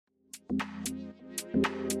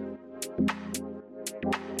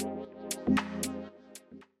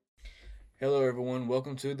Hello, everyone.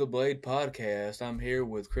 Welcome to the Blade Podcast. I'm here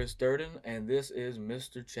with Chris Durden, and this is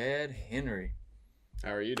Mr. Chad Henry.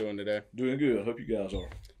 How are you doing today? Doing good. I hope you guys are.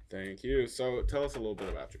 Thank you. So tell us a little bit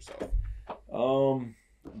about yourself.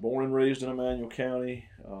 Born and raised in Emmanuel County.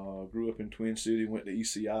 Grew up in Twin City. Went to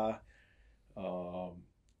ECI.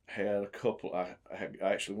 Had a couple. I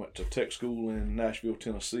actually went to tech school in Nashville,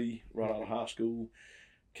 Tennessee, right out of high school.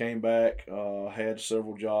 Came back. Had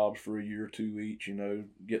several jobs for a year or two each.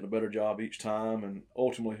 Getting a better job each time, and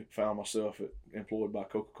ultimately found myself employed by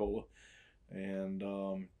Coca-Cola, and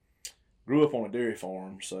grew up on a dairy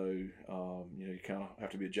farm, so you kind of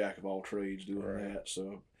have to be a jack of all trades doing that.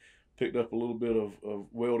 So picked up a little bit of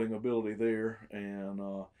welding ability there, and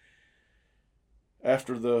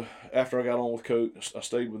after I got on with Coke, I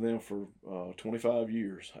stayed with them for 25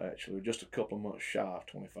 years, actually, just a couple of months shy of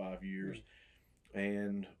 25 years,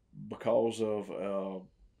 and because of a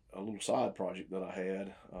little side project that I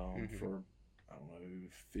had for, I don't know,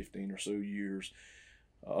 15 or so years.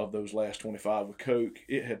 Of those last 25 with Coke,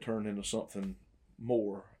 it had turned into something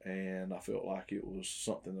more, and I felt like it was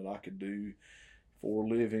something that I could do for a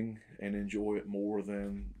living and enjoy it more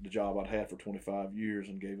than the job I'd had for 25 years,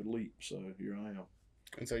 and gave it a leap. So here I am.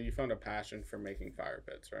 And so you found a passion for making fire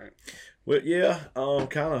pits, right? Well, yeah,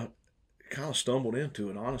 kind of stumbled into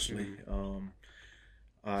it, honestly.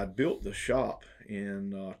 I built the shop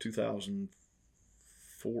in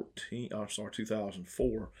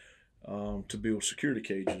 2004. To build security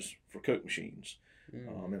cages for Coke machines.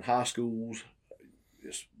 In high schools,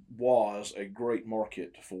 this was a great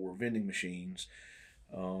market for vending machines.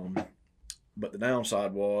 But the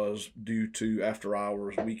downside was, due to after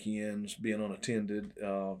hours, weekends being unattended,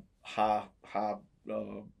 high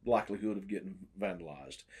likelihood of getting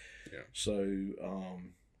vandalized. Yeah. So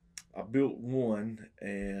I built one,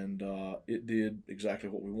 and it did exactly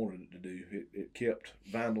what we wanted it to do. It kept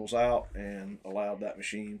vandals out and allowed that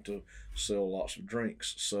machine to sell lots of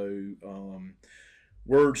drinks. So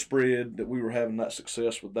word spread that we were having that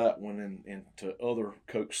success with that one into other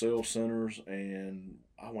Coke sales centers, and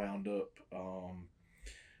I wound up, I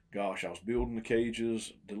was building the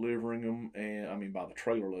cages, delivering them, and I mean by the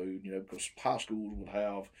trailer load, because high schools would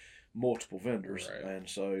have multiple vendors, and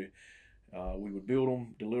so we would build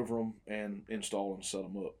them, deliver them, and install and set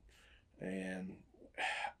them up. And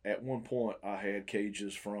at one point, I had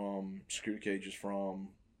security cages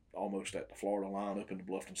from almost at the Florida line up into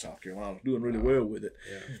Bluffton, South Carolina. Doing really well with it.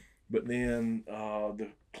 Yeah. But then the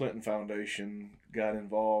Clinton Foundation got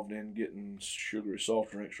involved in getting sugary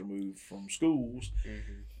soft drinks removed from schools,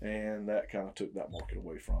 and that kind of took that market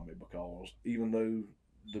away from me, because even though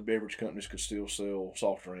the beverage companies could still sell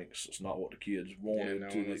soft drinks, it's not what the kids wanted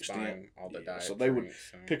to the extent. All the diet so they would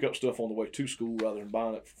drinks, pick up stuff on the way to school rather than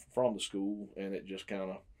buying it from the school, and it just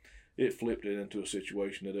it flipped it into a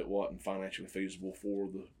situation that it wasn't financially feasible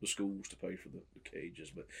for the schools to pay for the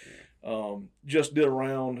cages. But just did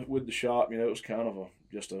around with the shop. It was kind of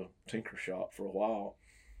just a tinker shop for a while,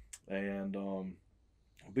 and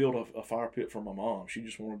built a fire pit for my mom. She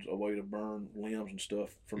just wanted a way to burn limbs and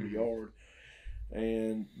stuff from the yard.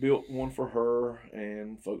 And built one for her,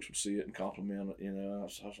 and folks would see it and compliment it. I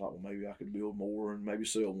was like, well, maybe I could build more and maybe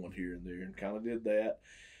sell one here and there, and kind of did that.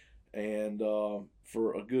 And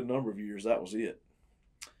for a good number of years, that was it.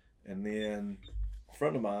 And then a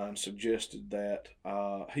friend of mine suggested that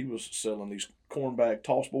he was selling these corn bag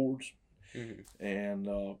toss boards, and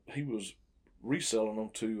he was selling them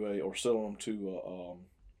to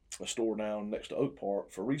a store down next to Oak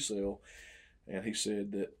Park for resale. And he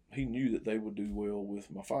said that he knew that they would do well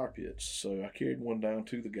with my fire pits. So I carried one down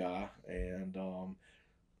to the guy, and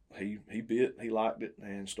he bit, he liked it,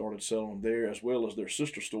 and started selling them there, as well as their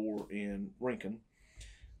sister store in Rincon.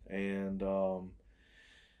 And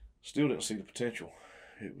still didn't see the potential.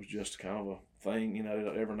 It was just kind of a thing,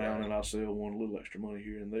 every now and then I sell one, a little extra money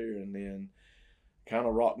here and there, and then kind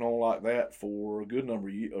of rocked on like that for a good number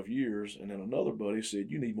of years. And then another buddy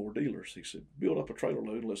said, you need more dealers. He said, build up a trailer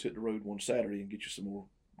load and let's hit the road one Saturday and get you some more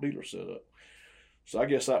dealers set up. So I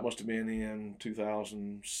guess that must have been in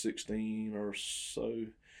 2016 or so.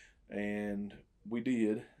 And we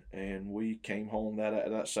did. And we came home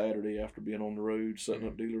that Saturday after being on the road, setting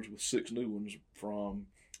up dealers with 6 new ones from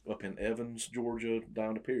up in Evans, Georgia,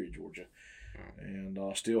 down to Perry, Georgia. And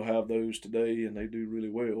I still have those today, and they do really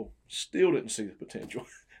well. Still didn't see the potential.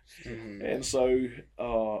 And so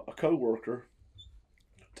a co-worker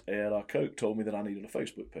at Coke told me that I needed a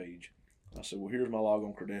Facebook page. I said, well, here's my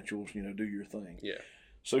login credentials, do your thing. Yeah.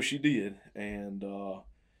 So she did, and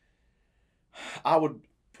I would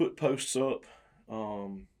put posts up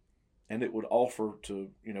and it would offer to,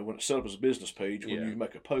 when it's set up as a business page, when you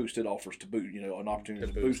make a post, it offers to boost, an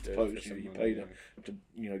opportunity to boost the post. You pay to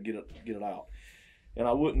get it out. And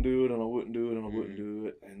I wouldn't do it, and I wouldn't do it, and I wouldn't do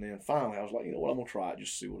it. And then finally, I was like, you know what, I'm gonna try it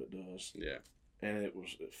just to see what it does. Yeah. And it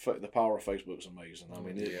was the power of Facebook is amazing. I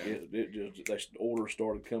mean, it just orders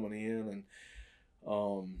started coming in,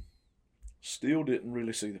 and still didn't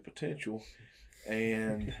really see the potential.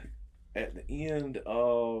 And at the end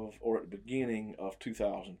of, or at the beginning of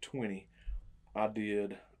 2020, I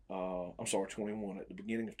did. 21. At the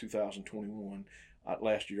beginning of 2021,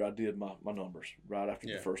 last year, I did my numbers right after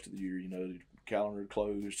the first of the year. The calendar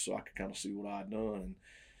closed, so I could kind of see what I had done, and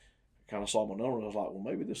kind of saw my numbers. I was like, well,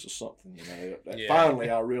 maybe this is something. Finally,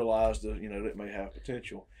 I realized that it may have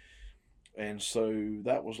potential. And so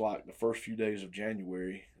that was like the first few days of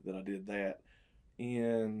January that I did that.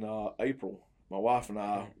 In April, my wife and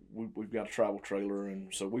I, we've got a travel trailer,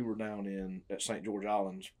 and so we were down at St. George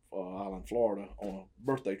Island, Florida, on a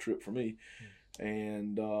birthday trip for me.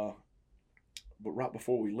 And but right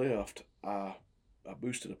before we left, I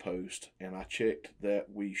boosted a post, and I checked that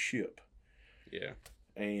we ship. Yeah.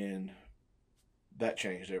 And that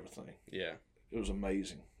changed everything. Yeah. It was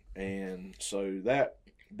amazing. And so that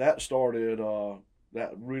started,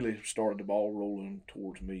 that really started the ball rolling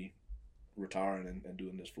towards me retiring and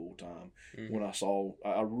doing this full time. Mm-hmm. When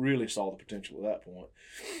I really saw the potential at that point.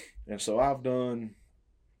 And so I've done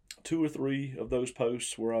 2 or 3 of those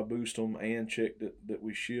posts where I boost them and check that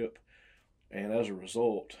we ship. And as a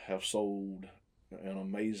result, have sold an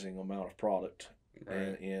amazing amount of product.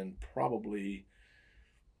 Right. And probably,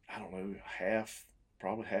 I don't know,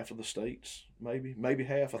 probably half of the states, maybe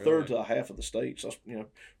half, a third to a half of the states. That's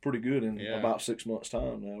pretty good in about 6 months'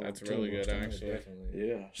 time now. That's really good, actually.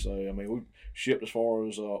 Yeah. So I mean, we shipped as far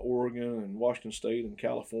as Oregon and Washington State and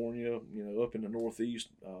California. Up in the Northeast,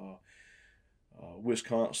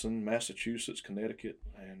 Wisconsin, Massachusetts, Connecticut,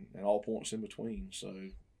 and all points in between. So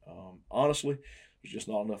honestly, there's just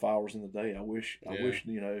not enough hours in the day. I wish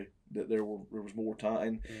that there was more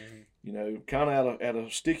time. Kind of at a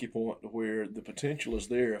sticky point where the potential is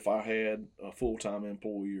there. If I had a full-time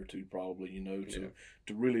employee or two, probably to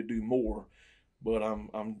really do more. But I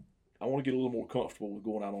want to get a little more comfortable with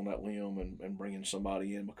going out on that limb and bringing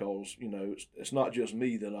somebody in, because it's not just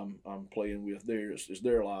me that I'm playing with there. It's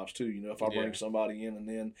their lives too. If I bring somebody in and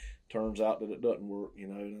then turns out that it doesn't work,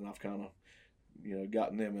 then I've kind of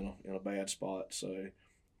gotten them in a bad spot. So,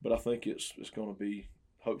 but I think it's going to be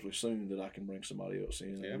hopefully soon that I can bring somebody else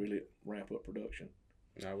in and really ramp up production.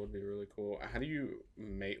 That would be really cool. How do you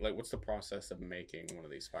make, what's the process of making one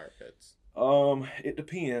of these fire pits? It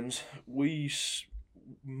depends.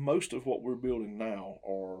 Most of what we're building now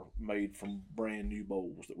are made from brand new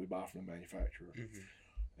bowls that we buy from the manufacturer.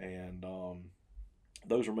 Mm-hmm. And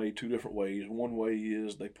those are made 2 different ways. One way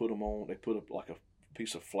is they put like a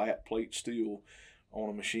piece of flat plate steel on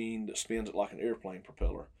a machine that spins it like an airplane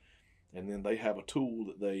propeller, and then they have a tool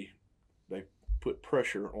that they put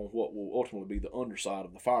pressure on what will ultimately be the underside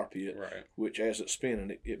of the fire pit, right, which as it's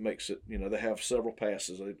spinning it makes it, they have several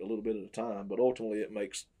passes a little bit at a time, but ultimately it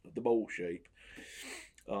makes the bowl shape.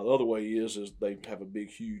 The other way is they have a big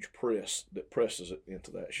huge press that presses it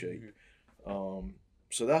into that shape. Mm-hmm.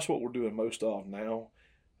 So that's what we're doing most of now,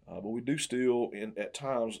 but we do still at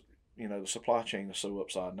times. The supply chain is so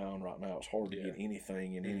upside down right now, it's hard to get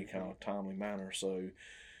anything in any kind of timely manner. So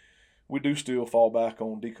we do still fall back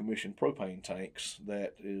on decommissioned propane tanks.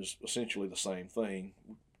 That is essentially the same thing.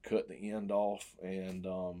 We cut the end off, and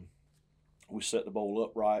we set the bowl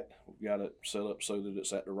up right. We've got it set up so that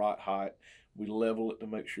it's at the right height. We level it to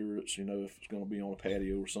make sure it's, if it's going to be on a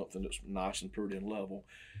patio or something, that's nice and pretty and level.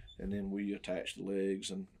 And then we attach the legs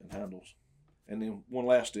and handles. And then one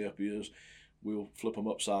last step is we'll flip them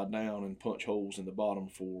upside down and punch holes in the bottom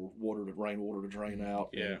for rainwater to drain out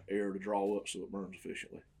and air to draw up so it burns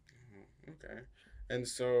efficiently. Okay. And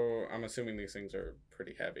so I'm assuming these things are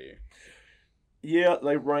pretty heavy. Yeah,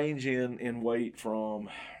 they range in weight from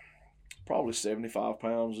probably 75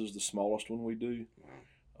 pounds is the smallest one we do,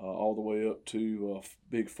 all the way up to a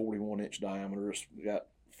big 41-inch diameter. It's got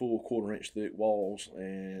full 1/4-inch thick walls,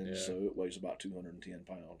 and so it weighs about 210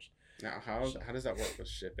 pounds. Now, how does that work with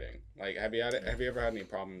shipping? Have you ever had any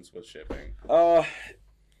problems with shipping?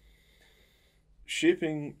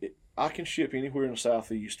 Shipping, I can ship anywhere in the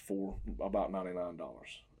Southeast for about $99.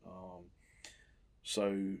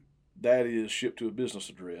 So that is shipped to a business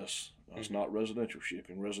address. It's not residential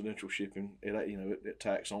shipping. Residential shipping, it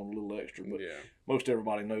tacks on a little extra, but most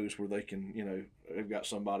everybody knows where they can, they've got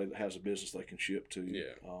somebody that has a business they can ship to.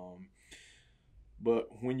 Yeah.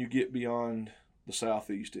 But when you get beyond the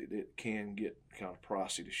Southeast, it can get kind of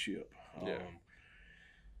pricey to ship.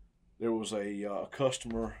 there was a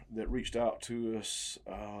customer that reached out to us.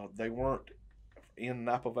 They weren't in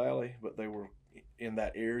Napa Valley, but they were in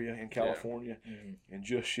that area in California, and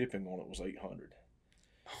just shipping on it was $800.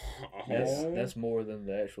 That's more than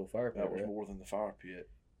the actual fire pit. That was right? more than the fire pit.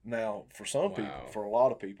 Now, for some people, Wow. for a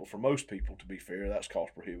lot of people, for most people, to be fair, that's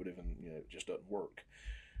cost prohibitive, and it just doesn't work.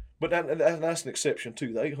 But that's an exception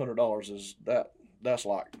too. The $800 is that's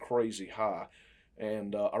like crazy high.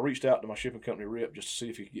 And I reached out to my shipping company rep just to see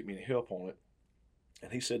if he could get me any help on it.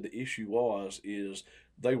 And he said the issue is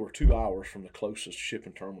they were 2 hours from the closest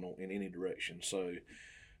shipping terminal in any direction. So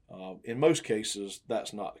in most cases,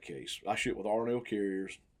 that's not the case. I ship with R&L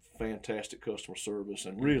carriers, fantastic customer service,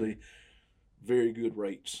 and really very good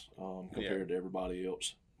rates compared to everybody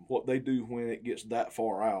else. What they do when it gets that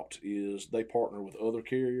far out is they partner with other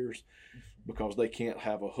carriers because they can't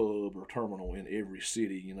have a hub or terminal in every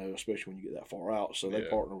city, especially when you get that far out. So they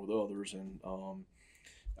partner with others, and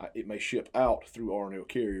it may ship out through R&L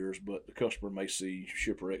carriers, but the customer may see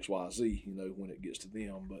shipper XYZ, when it gets to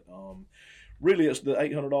them. But really, it's the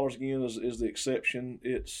 $800 again is the exception.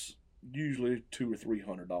 It's usually $200 or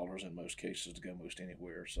 $300 in most cases to go most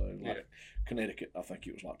anywhere. So like Connecticut, I think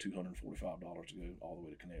it was like $245 to go all the way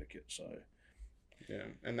to Connecticut. So yeah,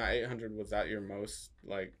 and that 800, was that your most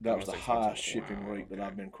that was most the expensive? highest shipping Wow, rate that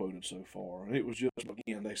I've been quoted so far, and it was just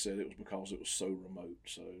again they said it was because it was so remote.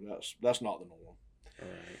 So that's not the norm. All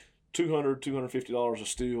right. $250 is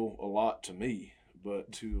still a lot to me,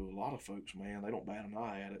 but to a lot of folks, man, they don't bat an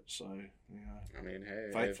eye at it. So yeah, I mean,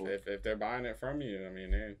 hey, thankfully. if they're buying it from you, I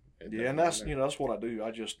mean, hey, Yeah, and that's that's what I do.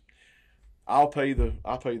 I'll pay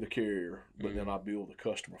the carrier, but then I bill the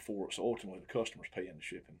customer for it. So ultimately, the customer's paying the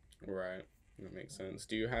shipping. Right, that makes sense.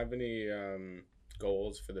 Do you have any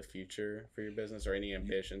goals for the future for your business, or any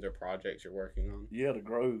ambitions or projects you're working on? Yeah, to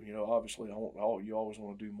grow. Obviously, you always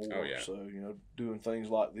want to do more. Oh, yeah. So doing things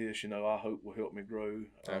like this, I hope will help me grow.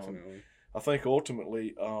 Definitely. I think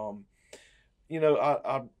ultimately, I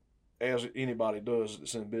as anybody does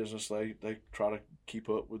that's in business, they try to keep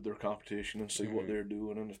up with their competition and see what they're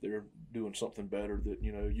doing, and if they're doing something better that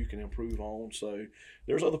you can improve on. So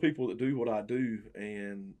there's other people that do what I do,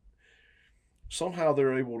 and somehow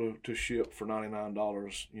they're able to ship for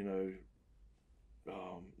 $99,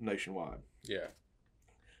 nationwide. Yeah.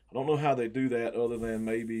 I don't know how they do that, other than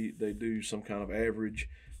maybe they do some kind of average,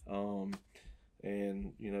 and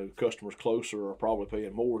customers closer are probably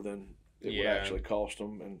paying more than it would actually cost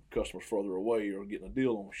them, and customers further away are getting a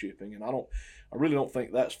deal on shipping. And I really don't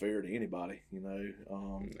think that's fair to anybody.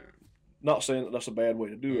 No. Not saying that that's a bad way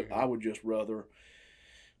to do it. I would just rather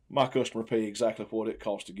my customer pay exactly what it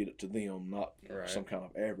costs to get it to them, not some kind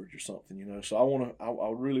of average or something. So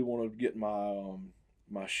I really want to get my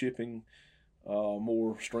my shipping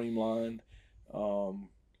more streamlined.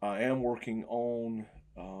 I am working on.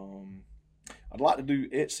 I'd like to do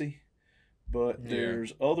Etsy, but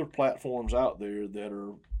there's other platforms out there that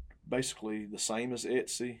are basically the same as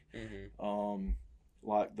Etsy.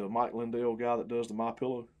 Like the Mike Lindell guy that does the My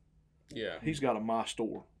Pillow. Yeah. He's got a My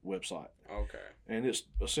Store website. Okay. And it's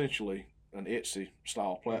essentially an Etsy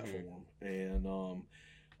style platform. And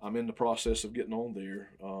I'm in the process of getting on there.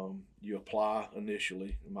 You apply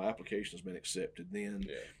initially, and my application has been accepted. Then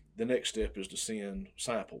the next step is to send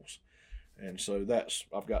samples. And so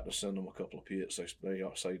I've got to send them a couple of pits. They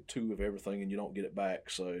say 2 of everything, and you don't get it back.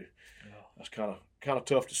 So that's kind of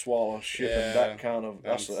tough to swallow. Shipping that kind of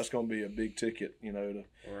that's going to be a big ticket,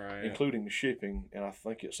 including the shipping. And I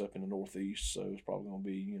think it's up in the Northeast, so it's probably going to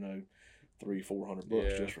be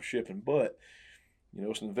 $300-400 just for shipping. But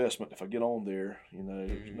it's an investment. If I get on there,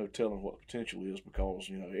 there's no telling what the potential is, because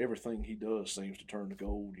everything he does seems to turn to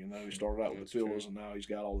gold. He started out with the pillows, and now he's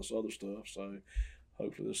got all this other stuff. So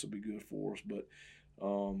hopefully this will be good for us. But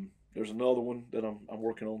there's another one that I'm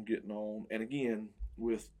working on getting on. And again,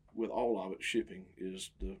 with all of it, shipping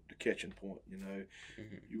is the catching point.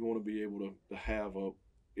 You want to be able to have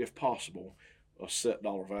if possible, a set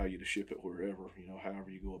dollar value to ship it wherever, however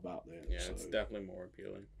you go about that. Yeah, so, it's definitely more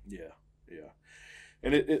appealing. Yeah.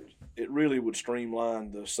 And it really would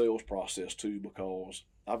streamline the sales process too, because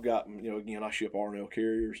I've got, again, I ship R&L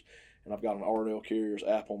carriers, and I've got an R&L carriers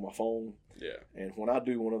app on my phone. Yeah. And when I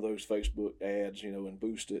do one of those Facebook ads, and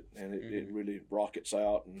boost it, and it really rockets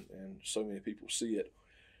out, and so many people see it,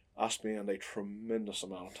 I spend a tremendous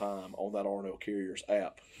amount of time on that R&L carriers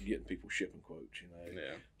app getting people shipping quotes.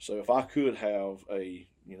 Yeah. So if I could have a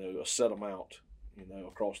set amount,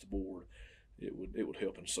 across the board, it would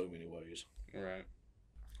help in so many ways. Right.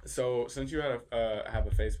 So since you have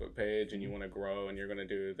a Facebook page and you want to grow, and you're going to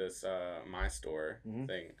do this My Store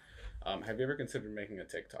thing, have you ever considered making a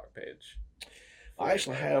TikTok page? I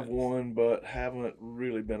actually have firepits. one, but haven't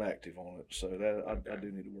really been active on it. So that I Okay.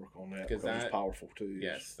 do need to work on that Because because that, it's powerful too.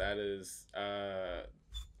 yes, that is.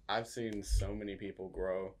 I've seen so many people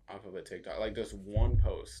grow off of a TikTok. Like just one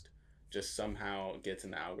post, just somehow gets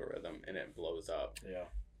in the algorithm and it blows up. Yeah.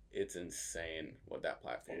 It's insane what that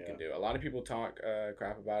platform Yeah. can do. A lot of people talk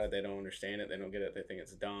crap about it. They don't understand it. They don't get it. They think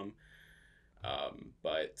it's dumb.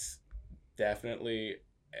 But definitely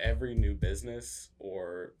every new business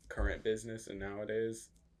or current business and nowadays,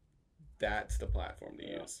 that's the platform to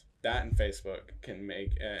use. That and Facebook can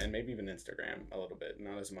make, and maybe even Instagram a little bit,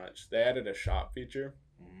 not as much. They added a shop feature,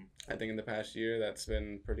 I think, in the past year. That's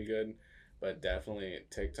been pretty good. But definitely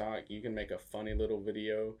TikTok, you can make a funny little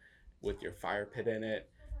video with your fire pit in it.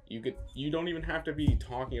 You don't even have to be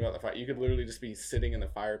talking about the fire. You could literally just be sitting in the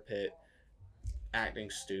fire pit acting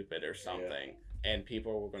stupid or something, and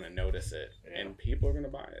people are going to notice it, and people are going to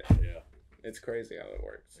buy it. Yeah. It's crazy how it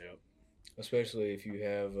works. Yep. Especially if you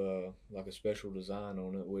have like a special design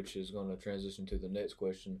on it, which is going to transition to the next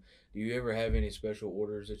question. Do you ever have any special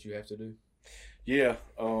orders that you have to do? Yeah.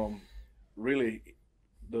 Really,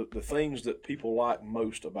 the things that people like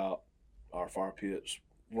most about our fire pits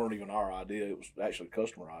weren't even our idea. It was actually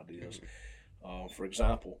customer ideas. For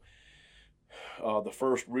example, the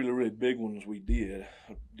first really big ones we did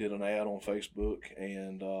an ad on Facebook,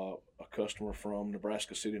 and a customer from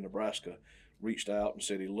Nebraska City, Nebraska, reached out and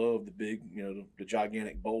said he loved the big, the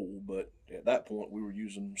gigantic bowl, but at that point we were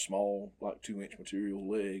using small, like 2-inch material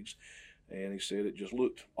legs, and he said it just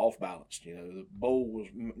looked off balanced. The bowl was,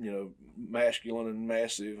 masculine and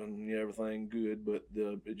massive and everything good, but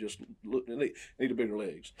it just looked, it needed bigger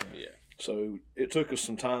legs. Yeah. So it took us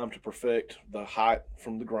some time to perfect the height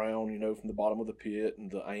from the ground, from the bottom of the pit,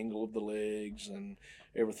 and the angle of the legs and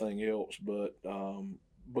everything else. But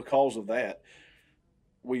because of that,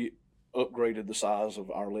 we upgraded the size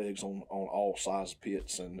of our legs on all size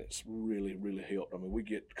pits, and it's really helped. I mean, we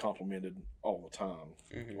get complimented all the time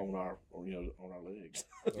on our on our legs.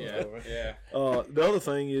 Yeah. The other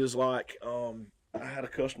thing is, like, I had a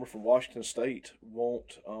customer from Washington State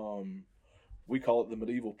want, we call it the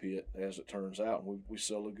medieval pit, as it turns out, and we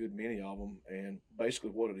sell a good many of them. And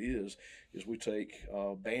basically what it is we take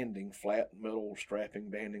banding, flat metal strapping,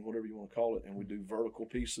 banding, whatever you want to call it, and we do vertical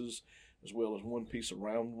pieces as well as one piece of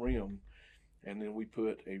round rim, and then we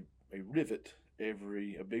put a rivet, a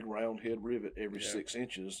big round head rivet every 6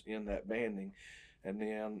 inches in that banding. And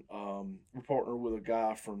then we partner with a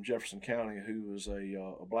guy from Jefferson County who is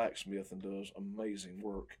a blacksmith and does amazing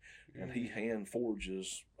work, and he hand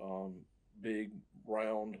forges big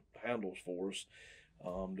round handles for us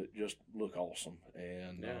that just look awesome.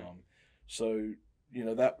 And so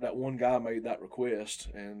that one guy made that request,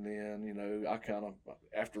 and then I kind of,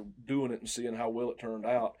 after doing it and seeing how well it turned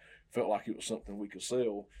out, felt like it was something we could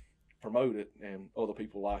sell, promote it, and other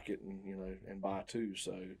people like it, and and buy too.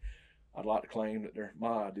 So I'd like to claim that they're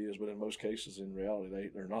my ideas, but in most cases, in reality,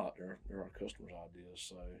 they're not. They're our customers' ideas.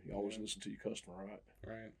 So you always listen to your customer, right?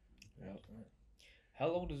 Right. Yeah. How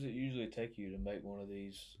long does it usually take you to make one of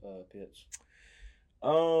these pits?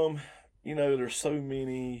 There's so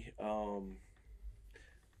many,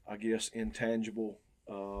 I guess, intangible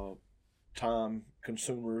time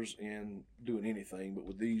consumers in doing anything, but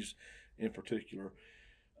with these in particular,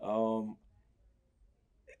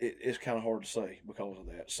 it's kind of hard to say because of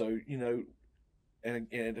that. So, and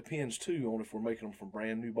it depends too on if we're making them from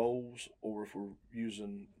brand new bowls or if we're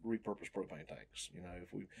using repurposed propane tanks.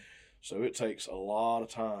 So it takes a lot of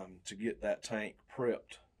time to get that tank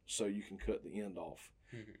prepped so you can cut the end off.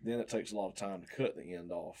 Then it takes a lot of time to cut the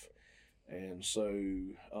end off, and so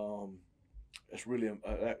it's really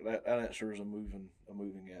that answer is a moving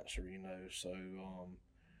answer. So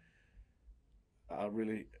I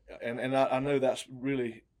really and I know that's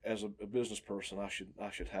really, as a business person, I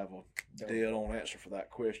should have a dead on answer for that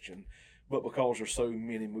question, but because there's so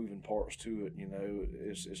many moving parts to it,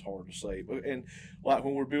 it's hard to say. But and like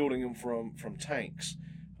when we're building them from tanks,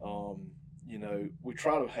 we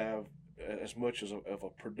try to have as much of a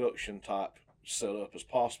production type setup as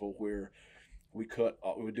possible, where we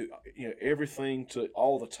do everything to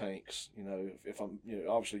all the tanks. If I'm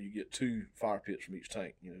obviously you get 2 fire pits from each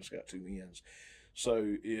tank. It's got 2 ends.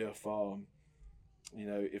 So if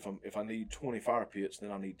if I need 20 fire pits,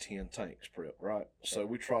 then I need 10 tanks prepped, right? So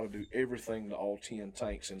we try to do everything to all 10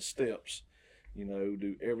 tanks in steps.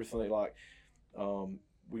 Do everything like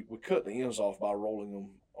we cut the ends off by rolling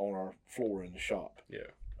them on our floor in the shop.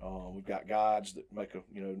 Yeah. We've got guides that make a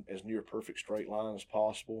as near perfect straight line as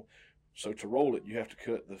possible. So to roll it, you have to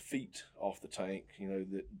cut the feet off the tank,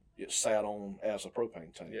 that it sat on as a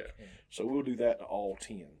propane tank. Yeah. So we'll do that to all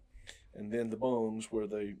 10. and then the bungs where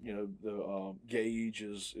they, the gauge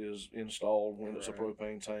is installed when it's a Right.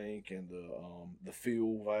 propane tank, and the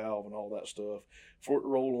fuel valve and all that stuff. For it to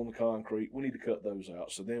roll on the concrete, we need to cut those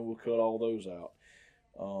out. So then we'll cut all those out.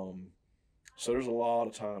 So there's a lot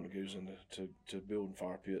of time that goes into to building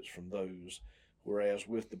fire pits from those. Whereas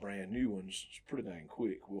with the brand new ones, it's pretty dang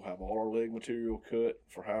quick. We'll have all our leg material cut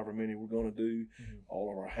for however many we're going to do,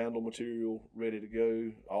 all of our handle material ready to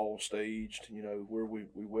go, all staged, where we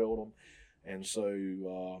weld them. And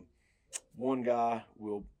so one guy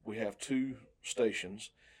we have two stations,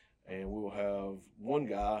 and we'll have one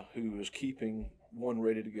guy who is keeping one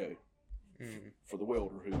ready to go for the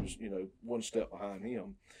welder who's, one step behind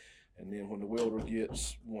him. And then when the welder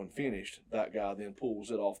gets one finished, that guy then pulls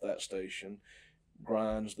it off that station,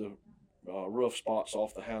 grinds the rough spots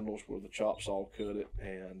off the handles where the chop saw cut it,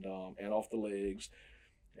 and off the legs,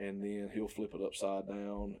 and then he'll flip it upside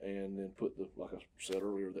down and then put like I said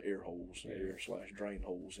earlier, the air holes, air/drain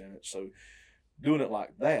holes in it. So doing it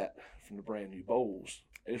like that from the brand new bowls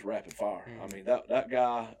is rapid fire. I mean, that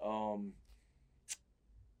guy.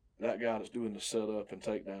 That guy that's doing the setup and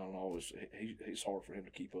takedown and all this, he's hard for him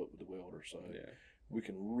to keep up with the welder. So we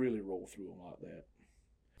can really roll through them like that.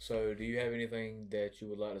 So, do you have anything that you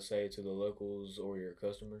would like to say to the locals or your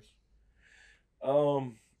customers?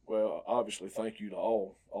 Well, obviously, thank you to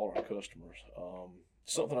all our customers.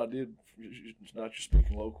 Something I did, not just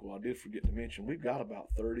speaking local, I did forget to mention, we've got about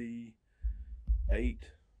 38,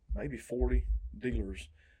 maybe 40 dealers,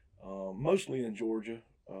 mostly in Georgia,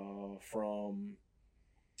 from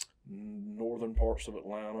northern parts of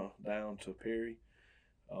Atlanta down to Perry.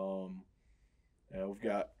 We've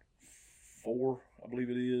got 4, I believe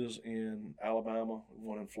it is, in Alabama,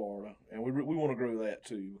 1 in Florida, and we want to grow that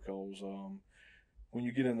too, because when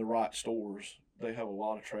you get in the right stores, they have a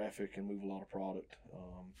lot of traffic and move a lot of product.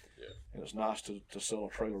 And it's nice to sell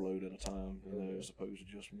a trailer load at a time, as opposed to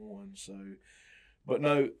just one. So, but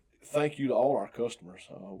no, thank you to all our customers.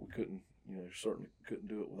 We couldn't, certainly couldn't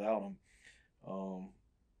do it without them.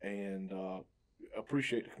 And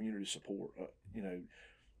appreciate the community support.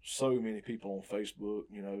 So many people on Facebook,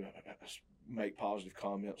 make positive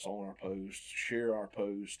comments on our posts, share our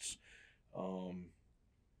posts.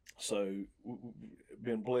 So we've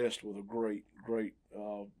been blessed with a great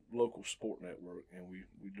local support network, and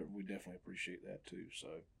we definitely appreciate that too. So.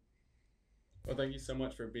 Well, thank you so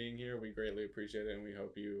much for being here. We greatly appreciate it, and we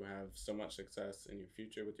hope you have so much success in your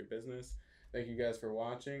future with your business. Thank you guys for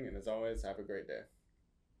watching, and as always, have a great day.